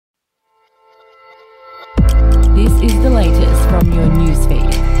This is the latest from your newsfeed.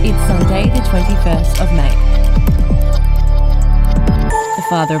 It's Sunday the 21st of May.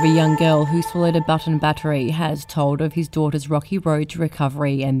 The father of a young girl who swallowed a button battery has told of his daughter's rocky road to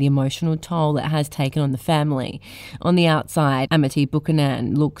recovery and the emotional toll it has taken on the family. On the outside, Amity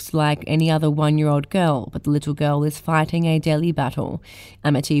Buchanan looks like any other one-year-old girl, but the little girl is fighting a daily battle.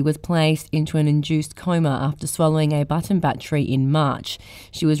 Amity was placed into an induced coma after swallowing a button battery in March.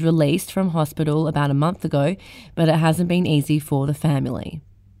 She was released from hospital about a month ago, but it hasn't been easy for the family.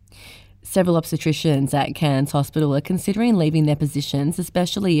 Several obstetricians at Cairns Hospital are considering leaving their positions,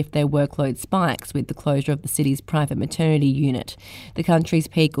 especially if their workload spikes with the closure of the city's private maternity unit. The country's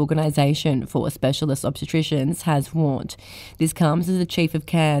peak organisation for specialist obstetricians has warned. This comes as the chief of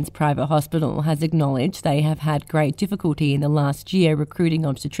Cairns Private Hospital has acknowledged they have had great difficulty in the last year recruiting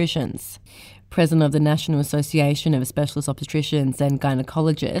obstetricians. President of the National Association of Specialist Obstetricians and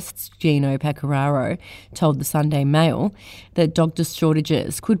Gynecologists, Gino Pecoraro, told the Sunday Mail that doctor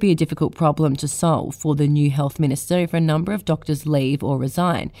shortages could be a difficult problem to solve for the new health minister if a number of doctors leave or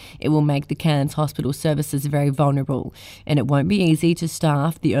resign. It will make the Cairns hospital services very vulnerable, and it won't be easy to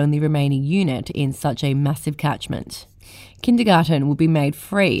staff the only remaining unit in such a massive catchment. Kindergarten will be made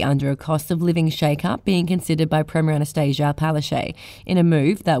free under a cost of living shake-up being considered by Premier Anastasia Palaszczuk in a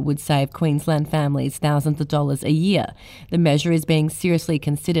move that would save Queensland families thousands of dollars a year. The measure is being seriously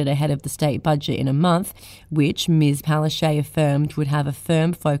considered ahead of the state budget in a month, which Ms Palaszczuk affirmed would have a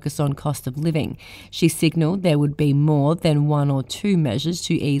firm focus on cost of living. She signalled there would be more than one or two measures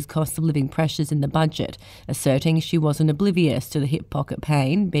to ease cost of living pressures in the budget, asserting she wasn't oblivious to the hip pocket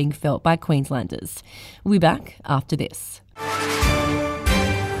pain being felt by Queenslanders. We'll be back after this.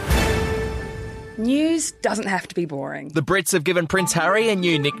 News doesn't have to be boring. The Brits have given Prince Harry a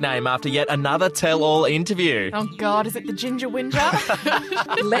new nickname after yet another tell-all interview. Oh God, is it the Ginger Whinger?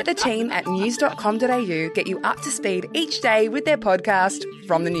 Let the team at news.com.au get you up to speed each day with their podcast,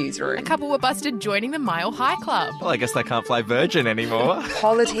 From the Newsroom. A couple were busted joining the Mile High Club. Well, I guess they can't fly Virgin anymore.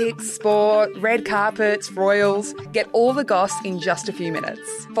 Politics, sport, red carpets, royals. Get all the goss in just a few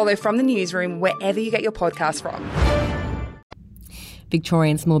minutes. Follow From the Newsroom wherever you get your podcast from.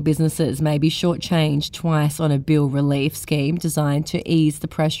 Victorian small businesses may be shortchanged twice on a bill relief scheme designed to ease the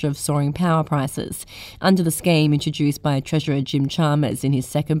pressure of soaring power prices. Under the scheme introduced by Treasurer Jim Chalmers in his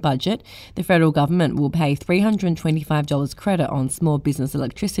second budget, the federal government will pay $325 credit on small business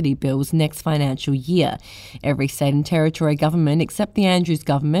electricity bills next financial year. Every state and territory government except the Andrews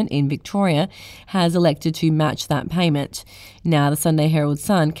government in Victoria has elected to match that payment. Now, the Sunday Herald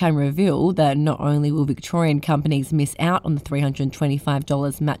Sun can reveal that not only will Victorian companies miss out on the $325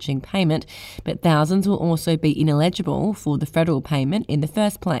 matching payment, but thousands will also be ineligible for the federal payment in the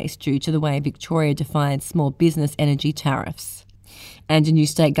first place due to the way Victoria defines small business energy tariffs. And a new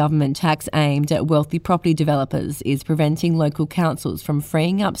state government tax aimed at wealthy property developers is preventing local councils from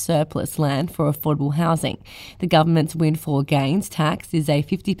freeing up surplus land for affordable housing. The government's windfall gains tax is a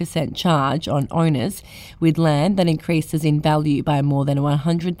 50% charge on owners with land that increases in value by more than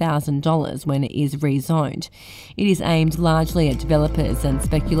 $100,000 when it is rezoned. It is aimed largely at developers and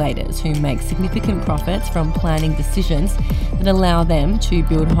speculators who make significant profits from planning decisions that allow them to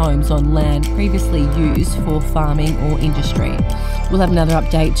build homes on land previously used for farming or industry. We'll have another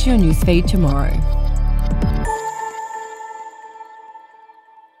update to your newsfeed tomorrow.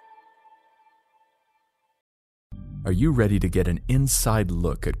 Are you ready to get an inside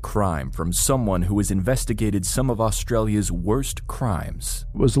look at crime from someone who has investigated some of Australia's worst crimes?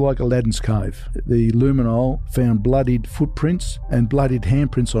 It was like Aladdin's Cave. The luminol found bloodied footprints and bloodied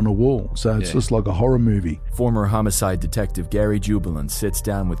handprints on a wall, so it's just like a horror movie. Former homicide detective Gary Jubilant sits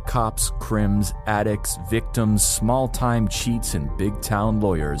down with cops, crims, addicts, victims, small-time cheats, and big-town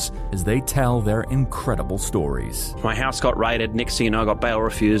lawyers as they tell their incredible stories. My house got raided. Next thing you know, I got bail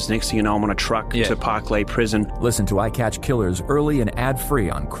refused. Next thing you know, I'm on a truck to Parklea Prison. Listen to I Catch Killers early and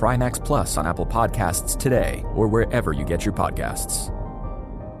ad-free on Crimex Plus on Apple Podcasts today or wherever you get your podcasts.